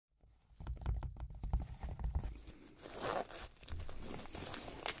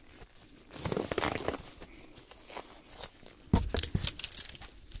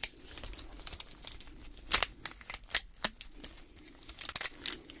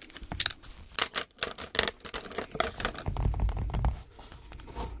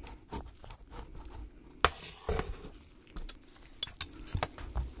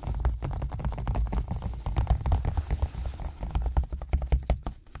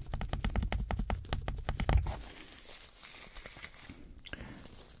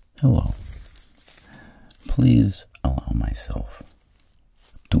Hello. Please allow myself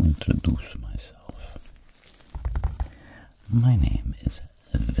to introduce myself. My name is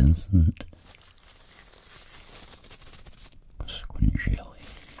Vincent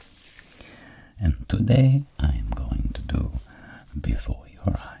and today I am going to do before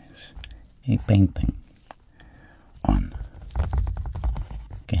your eyes a painting on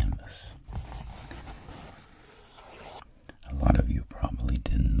canvas. A lot of you probably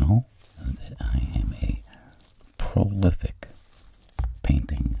didn't know that I am a prolific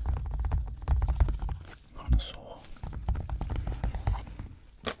painting connoisseur.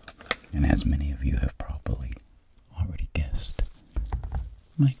 And as many of you have probably already guessed,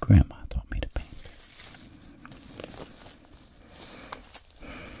 my grandma taught me to paint.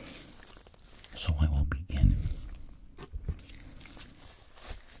 So I will begin.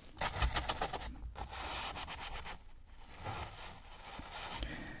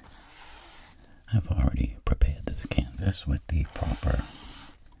 I've already prepared this canvas with the proper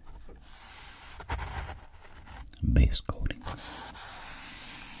base coating.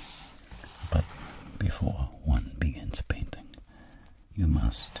 But before one begins painting, you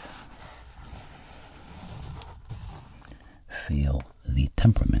must feel the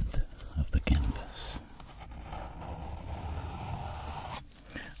temperament of the canvas.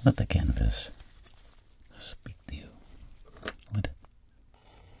 Let the canvas speak to you. Let it.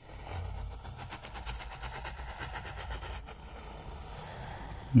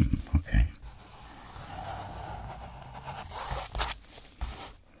 Okay.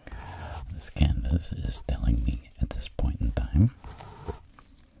 This canvas is telling me at this point in time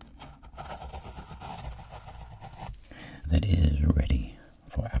that it is ready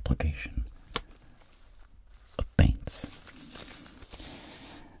for application of paints.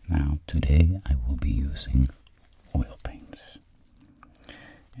 Now today I will be using oil paints,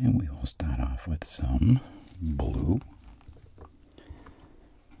 and we will start off with some blue.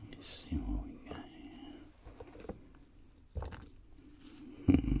 Let's see what we got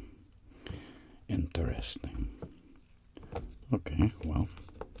here. Interesting. Okay, well,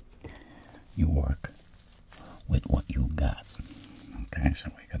 you work with what you got. Okay, so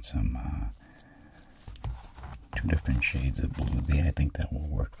we got some two different shades of blue there. I think that will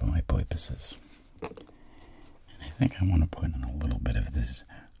work for my purposes. And I think I want to put in a little bit of this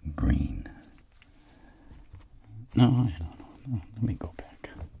green. No, I don't know. No, let me go back.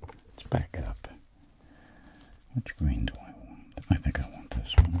 Let's back it up. Which green do I want? I think I want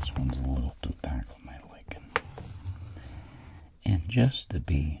this one. This one's a little too dark for my liking. And just to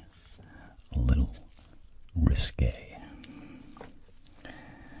be a little risque,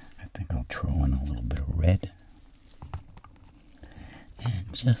 I think I'll throw in a little bit of red.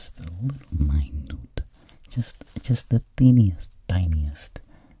 And just a little minute, just the tiniest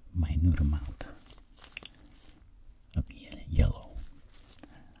minute amount of yellow.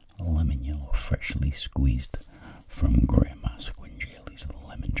 Lemon yellow, freshly squeezed from Grandma Squingelly's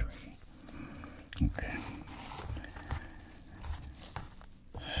lemon tree. Okay.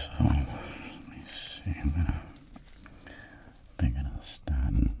 So, let me see. I think I'm going to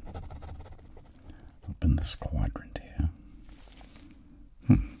start up in this quadrant here.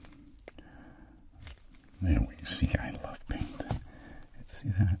 There we see, I love paint. See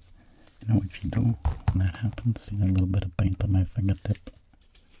that? You know what you do when that happens? See that little bit of paint on my fingertip?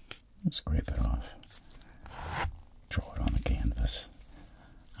 Scrape it off. Draw it on the canvas.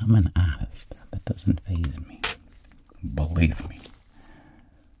 I'm an artist. That doesn't faze me. Believe me.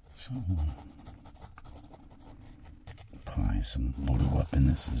 So, apply some blue up in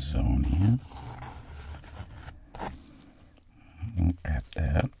this zone here. We'll cap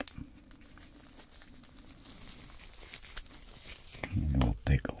that up. And we'll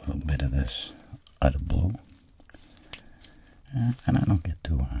take a little bit of this other blue. And I don't get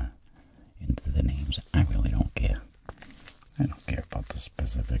too into the names. I really don't care. I don't care about the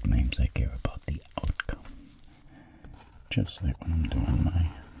specific names. I care about the outcome. Just like when I'm doing my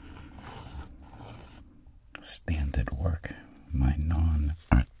standard work, my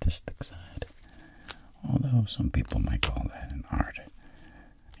non-artistic side. Although some people might call that an art.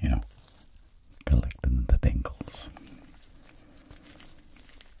 You know, collecting the tingles.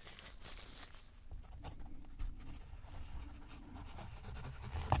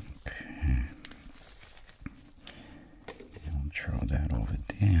 Throw that over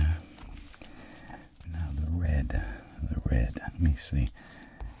there. Now the red. Let me see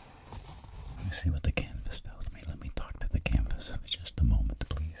what the canvas tells me. Let me talk to the canvas for just a moment,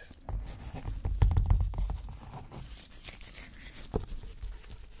 please.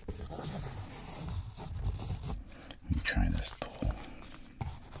 Let me try this tool.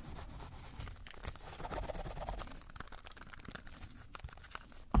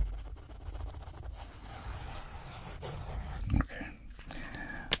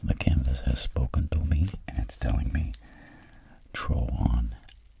 talking to me and it's telling me throw on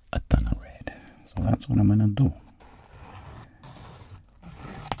a ton of red. So that's what I'm gonna do.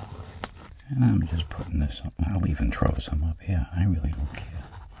 And I'm just putting this up. I'll even throw some up here. I really don't care.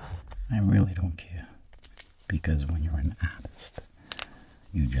 I really don't care. Because when you're an artist,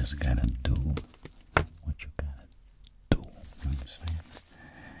 you just gotta do what you gotta do. You know what I'm saying?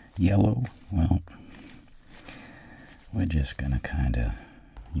 Yellow, well, we're just gonna kinda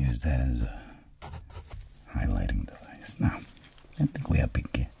use that as a highlighting device. Now, I think we are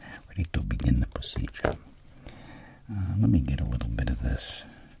ready to begin the procedure. Let me get a little bit of this.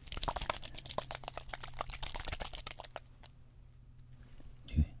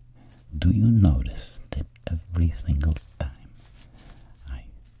 Do you notice that every single time I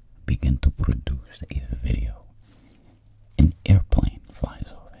begin to produce a video, an airplane flies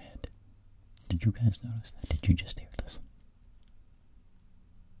overhead? Did you guys notice that? Did you just hear this?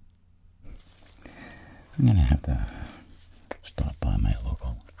 I'm gonna have to stop by my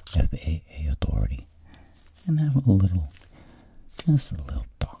local FAA authority and have a little, just a little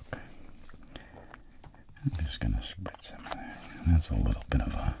talk. I'm just gonna spread some of that. That's a little bit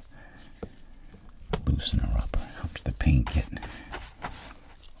of a loosener up. Helps the paint get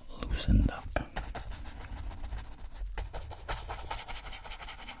loosened up.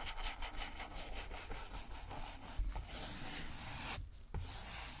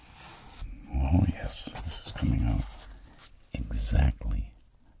 Oh yes, this is coming out exactly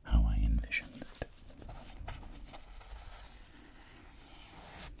how I envisioned it.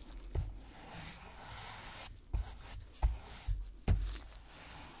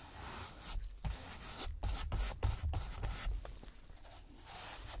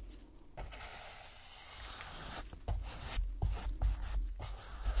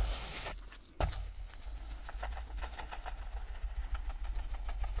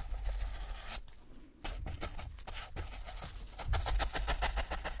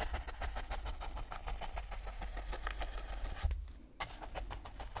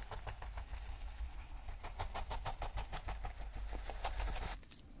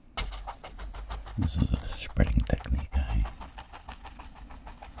 This is a spreading technique. I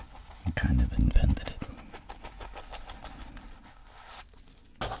kind of invented it.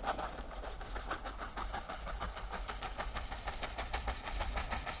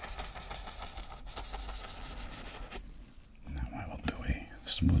 Now I will do a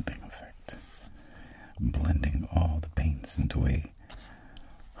smoothing effect, blending all the paints into a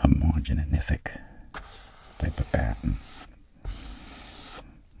homogenific type of pattern.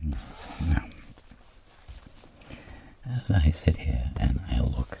 Now, as I sit here and I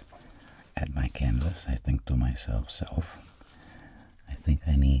look at my canvas, I think to myself, I think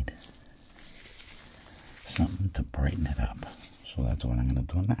I need something to brighten it up. So that's what I'm going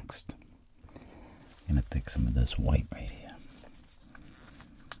to do next. I'm going to take some of this white right here.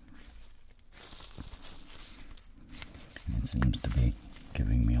 And it seems to be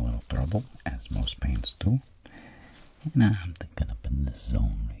giving me a little trouble, as most paints do. And I'm thinking up in this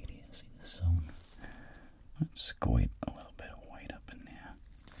zone right here. See this zone? Let's squirt a little bit of white up in there.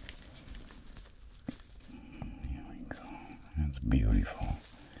 Here we go. That's beautiful.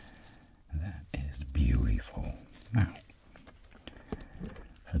 That is beautiful. Now,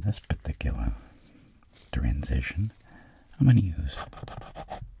 for this particular transition, I'm going to use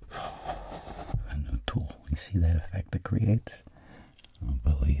a new tool. You see that effect it creates? Oh,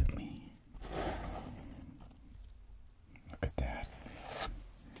 believe me. Look at that.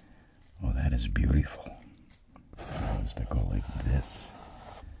 Oh, that is beautiful. If I was to go like this.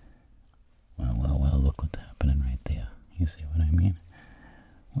 Well, look what's happening right there. You see what I mean?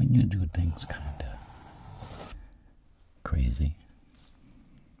 When you do things kinda crazy,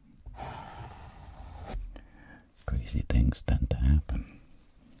 crazy things tend to happen.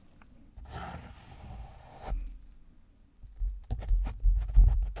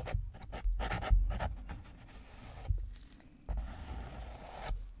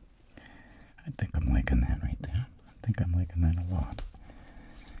 I think I'm liking that right there. I think I'm liking that a lot.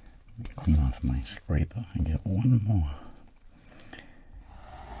 Let me clean off my scraper and get one more.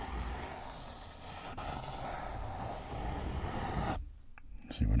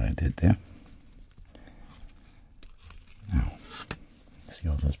 See what I did there? Now, see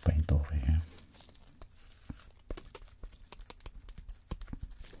all this paint over here?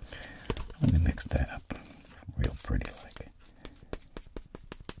 Let me mix that up real pretty like.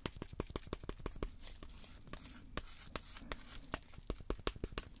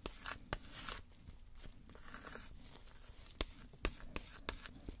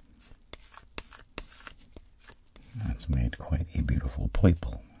 That's made quite a beautiful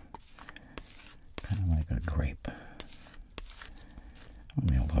purple. grape. Let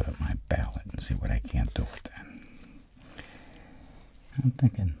me load up my palette and see what I can't do with that. I'm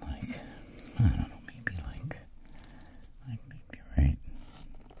thinking like, I don't know, maybe like maybe right.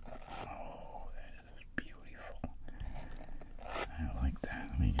 Oh, that is beautiful. I like that.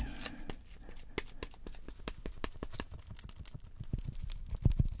 Let me get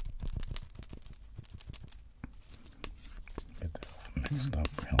that all mixed up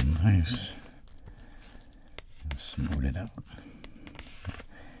real nice. And smooth it out.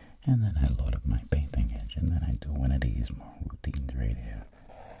 And then I load up my painting edge, and then I do one of these more routines right here.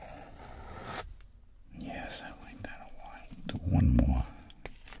 Yes, I like that a lot. Do one more.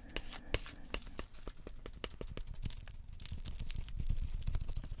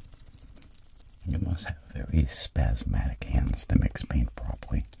 You must have very spasmodic hands to mix paint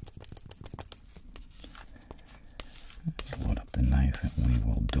properly. Let's load up the knife and we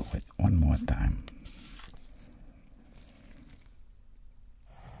will do it one more time.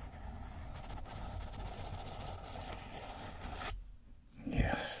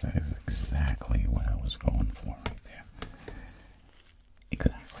 Yes, that is exactly what I was going for right there.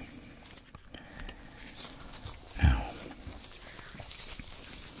 Exactly. Now,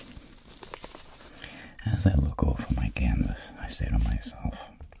 as I look over my canvas, I say to myself,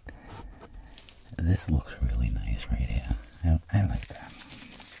 this looks really nice right here. I like that.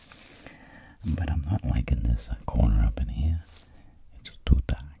 But I'm not liking this corner up in here. It's too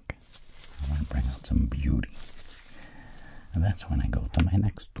dark. I want to bring out some beauty. And that's when I go to my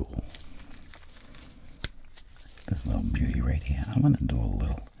next tool. This little beauty right here. I'm going to do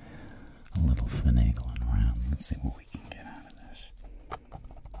a little finagling around. Let's see what we can get out of this.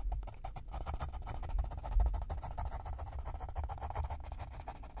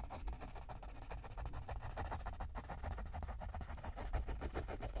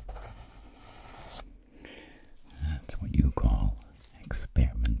 That's what you call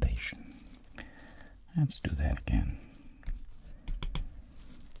experimentation. Let's do that again.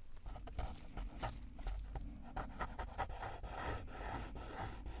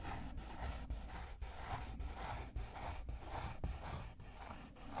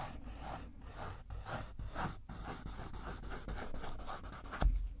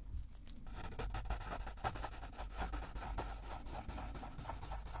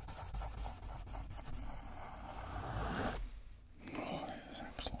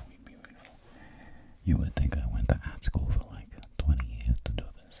 You would think I went to art school for like 20 years to do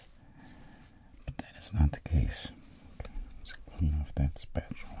this. But that is not the case. Okay, let's clean off that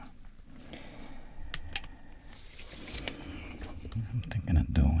spatula. I'm thinking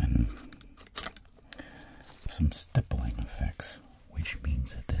of doing some stippling effects, which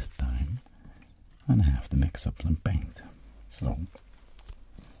means at this time I'm going to have to mix up some paint. So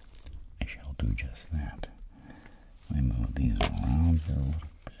I shall do just that. Let me move these around here a little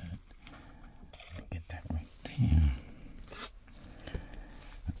bit. Get that right there.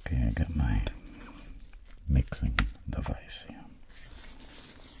 Okay, I got my mixing device here.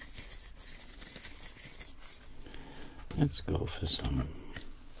 Let's go for some.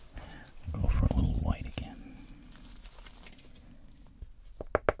 Go for a little white again.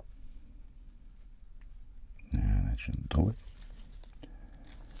 Now that should do it.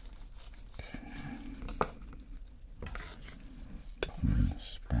 Pulling the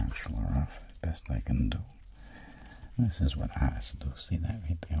spatula off as best I can do. This is what artists do. See that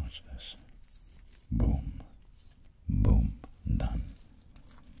right there? Watch this. Boom. Boom. Done.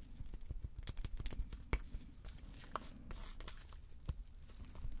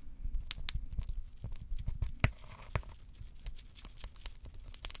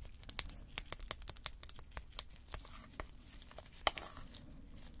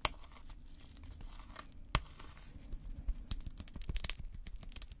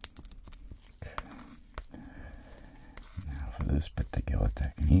 This particular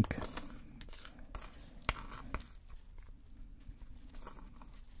technique,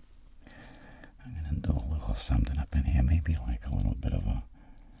 I'm going to do a little something up in here, maybe like a little bit of a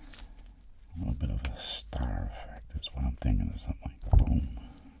star effect is what I'm thinking, of something like boom,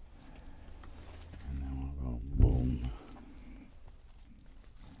 and then we'll go boom,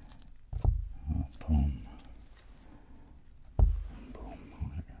 oh, boom,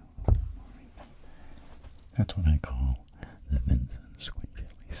 boom. That's what I call the Vincent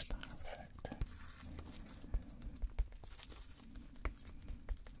squinchily star effect.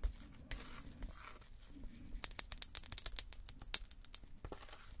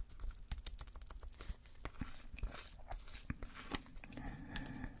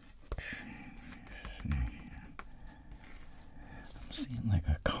 I'm seeing like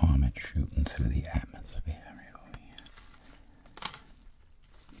a comet that shooting through the atmosphere right over here.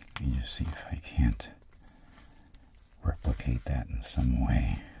 Let me just see if I can't replicate that in some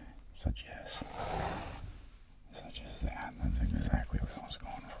way, such as that. That's exactly what I was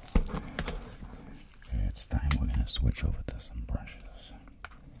going for. Okay, it's time we're going to switch over to some brushes.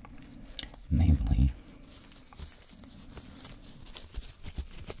 Namely,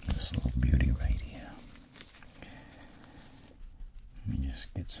 this little beauty right here. Let me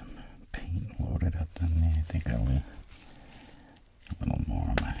just get some paint loaded up in there. I think I'll a little more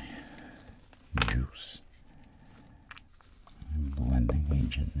of my juice. Blending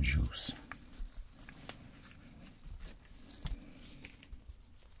agent juice.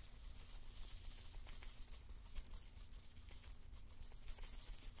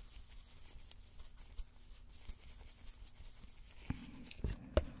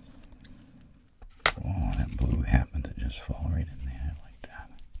 Oh, that blue happened to just fall right in there like that.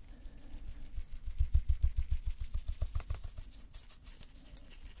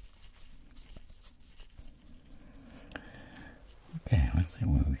 Okay, let's see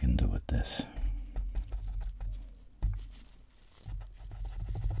what we can do with this.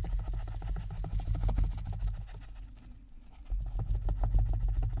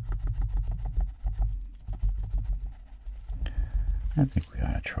 I think we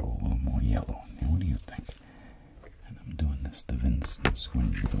ought to throw a little more yellow in there. What do you think? And I'm doing this the Vincent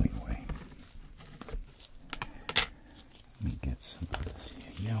swingery way. Let me get some of this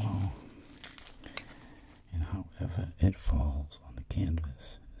here yellow. And however it falls on the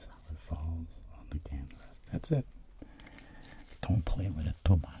canvas is how it falls on the canvas. That's it. Don't play with it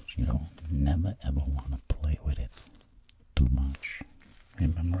too much. You don't never ever want to play with it too much.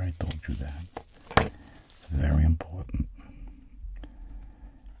 Remember I told you that. It's very important.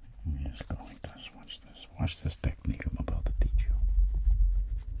 Let me just go like this. Watch this. Watch this technique I'm about to teach you.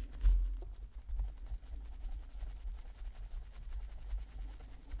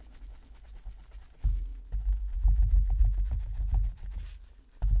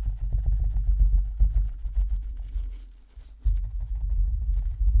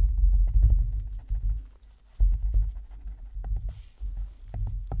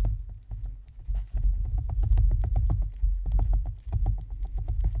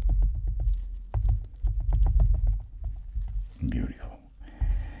 Beautiful.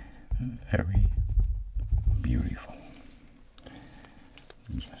 Very beautiful.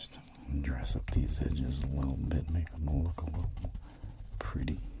 Just dress up these edges a little bit, make them look a little more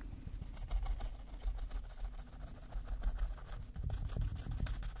pretty.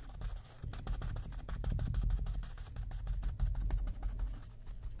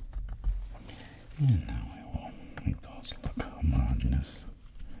 And now I will make those look homogeneous.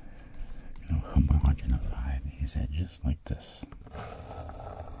 You know, homogenify these edges like this.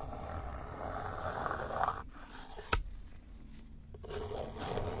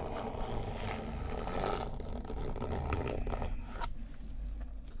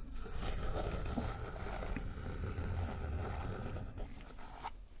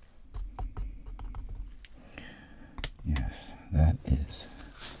 Yes, that is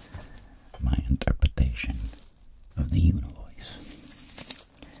my interpretation of the universe.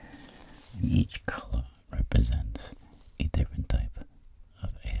 And each color represents a different type of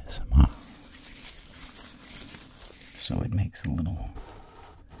ASMR. So it makes a little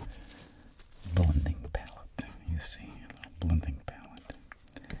blending palette, you see, a little blending palette.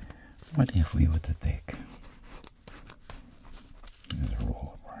 What if we were to take, there's a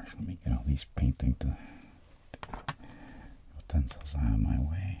roller brush, let me get all these painting utensils out of my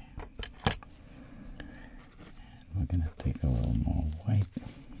way. And we're going to take a little more white.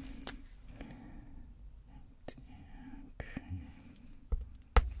 Okay.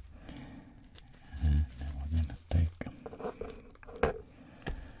 And then we're going to take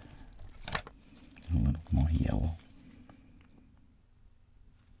a little more yellow.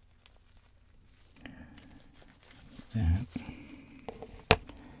 That.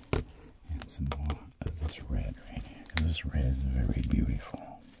 And some more of this red right here, because this red is very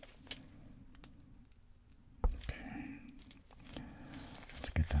beautiful. Okay. Let's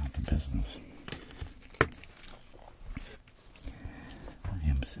get down to business. I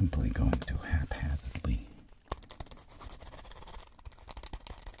am simply going to haphazardly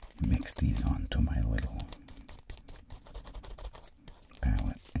mix these onto my little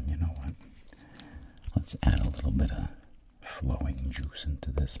palette. And you know what? Let's add a little bit of flowing juice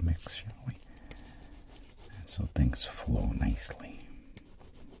into this mix, shall we? And so things flow nicely.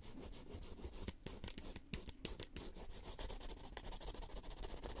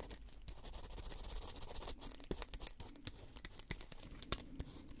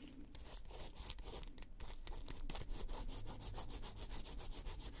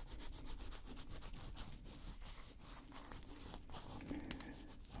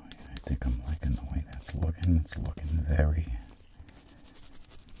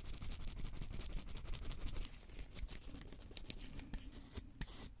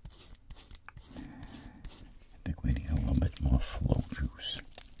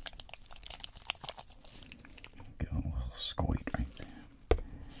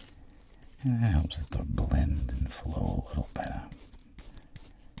 And that helps it to blend and flow a little better.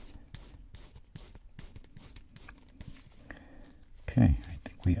 Okay, I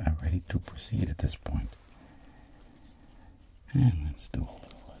think we are ready to proceed at this point. And let's do a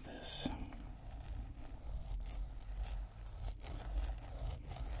little of this.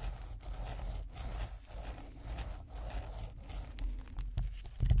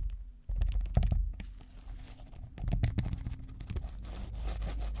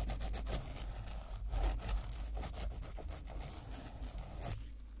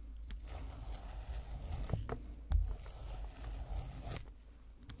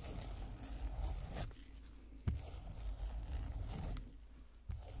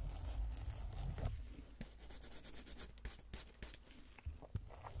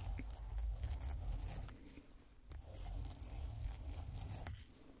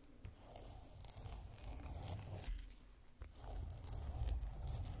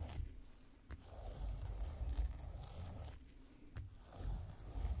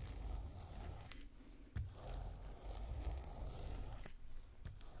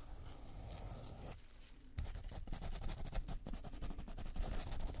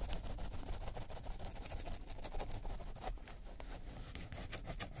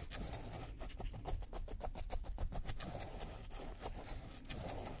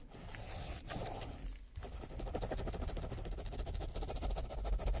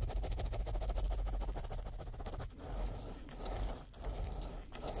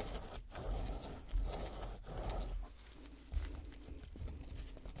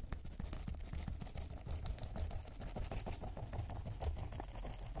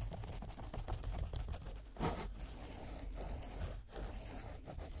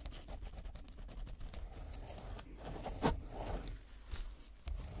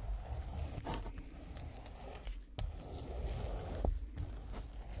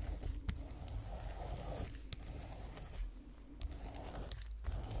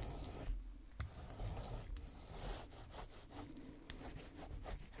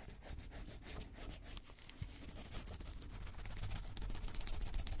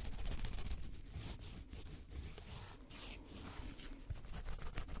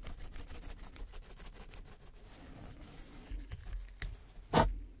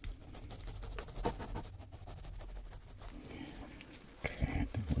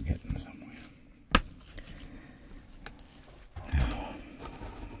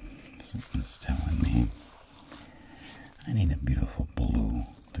 Something's telling me I need a beautiful blue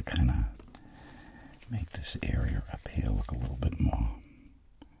to kind of make this area up here look a little bit more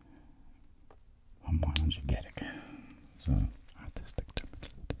homogenetic. So artistic.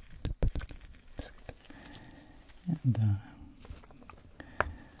 And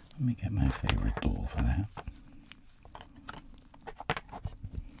let me get my favorite tool for that.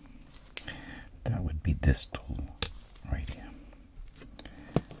 That would be this tool right here.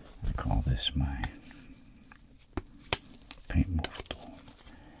 I call this my paint move tool.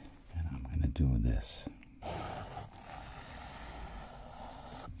 And I'm going to do this.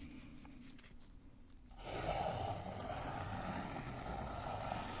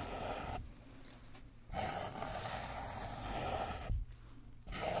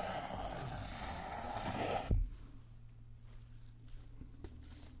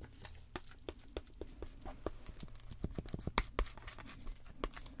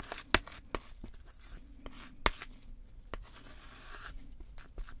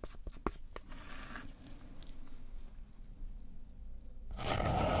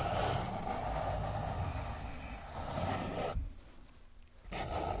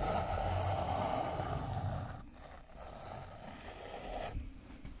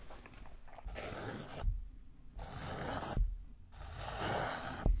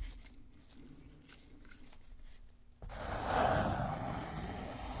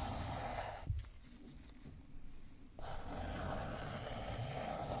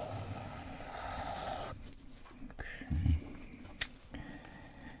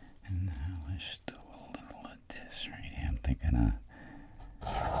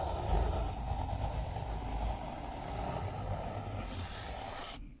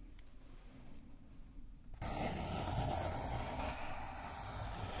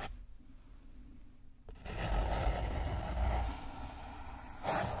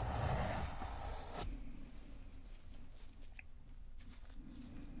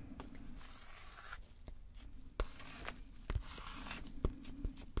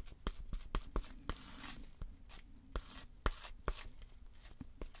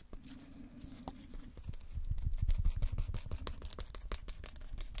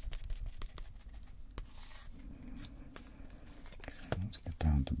 Let's get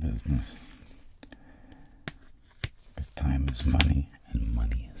down to business. time is money, and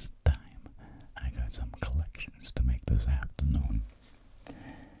money is time. I got some collections to make this afternoon.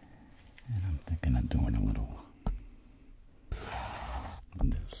 And I'm thinking of doing a little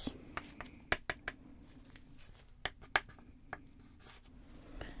of this.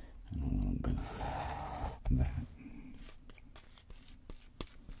 And a little bit of that.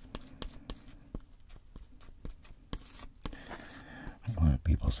 A lot of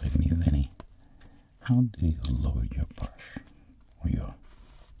people say to me, Vinny, how do you load your brush or your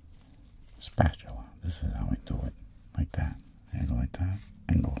spatula? This is how I do it. Like that. I go like that,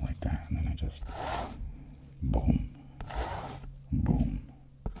 and go like that, and then I just boom, boom.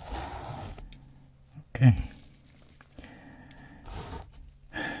 Okay.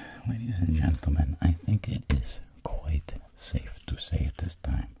 Ladies and gentlemen, I think it is quite safe to say at this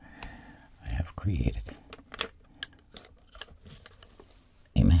time I have created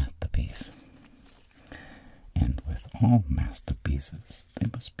a masterpiece. And with all masterpieces, they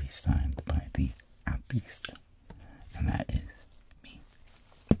must be signed by the artist. And that is me,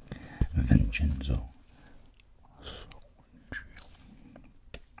 Vincenzo.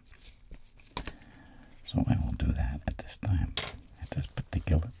 So I will do that at this time, at this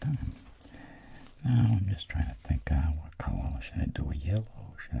particular time. Now I'm just trying to think, what color? Should I do a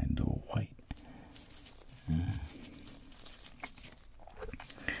yellow? Should I do a white?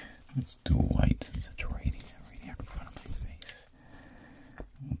 Let's do white since it's right here in front of my face.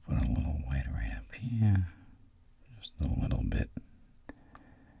 We'll put a little white right up here. Just a little bit.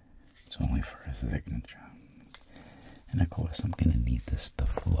 It's only for a signature. And of course I'm going to need this to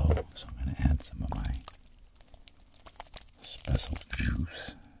flow, so I'm going to add some of my special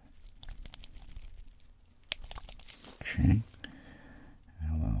juice. Okay.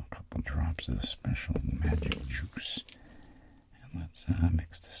 A little couple drops of the special magic juice. And let's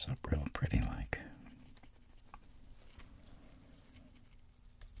mix this up real pretty like.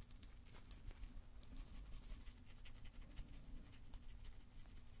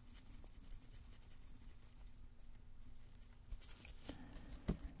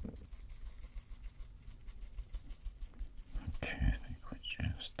 Okay, I think we're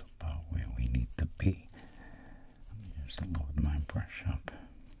just about where we need to be. Let me just load my brush up.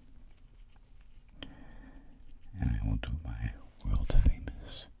 And I will do my world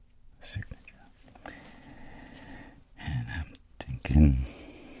famous signature. And I'm thinking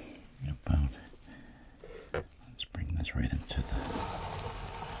about, let's bring this right into the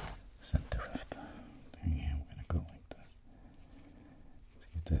center of the thing here. We're going to go like this. Let's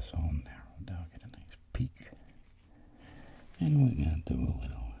get this all narrowed down, get a nice peak. And we're going to do a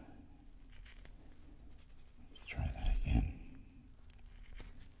little, let's try that again.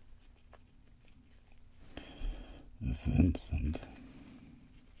 Vincent.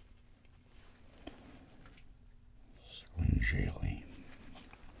 Swingely.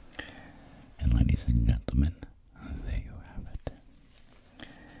 And ladies and gentlemen, there you have it.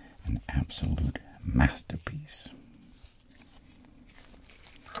 An absolute masterpiece.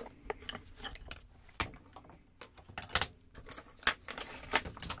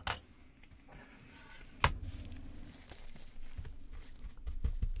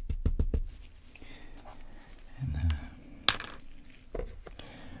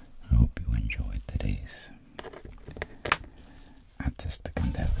 I hope you enjoyed today's artistic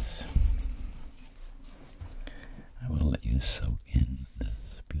endeavors. I will let you soak in this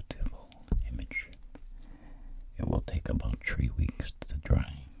beautiful image. It will take about 3 weeks to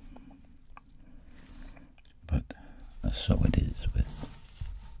dry. But so it is with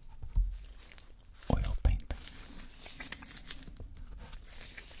oil painting.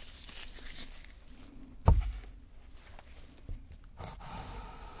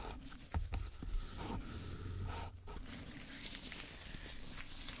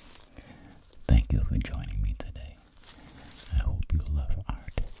 Thank you for joining me today. I hope you love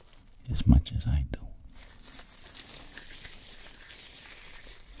art as much as I do.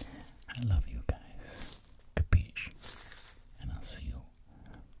 I love you guys. Capiche? And I'll see you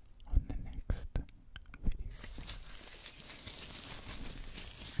on the next video.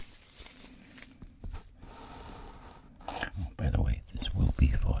 Oh, by the way, this will be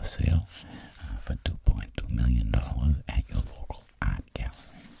for sale for $2.2 million at your local art gallery.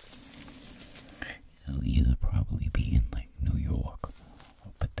 It'll either probably be in like New York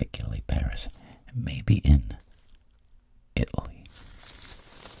or particularly Paris, and maybe in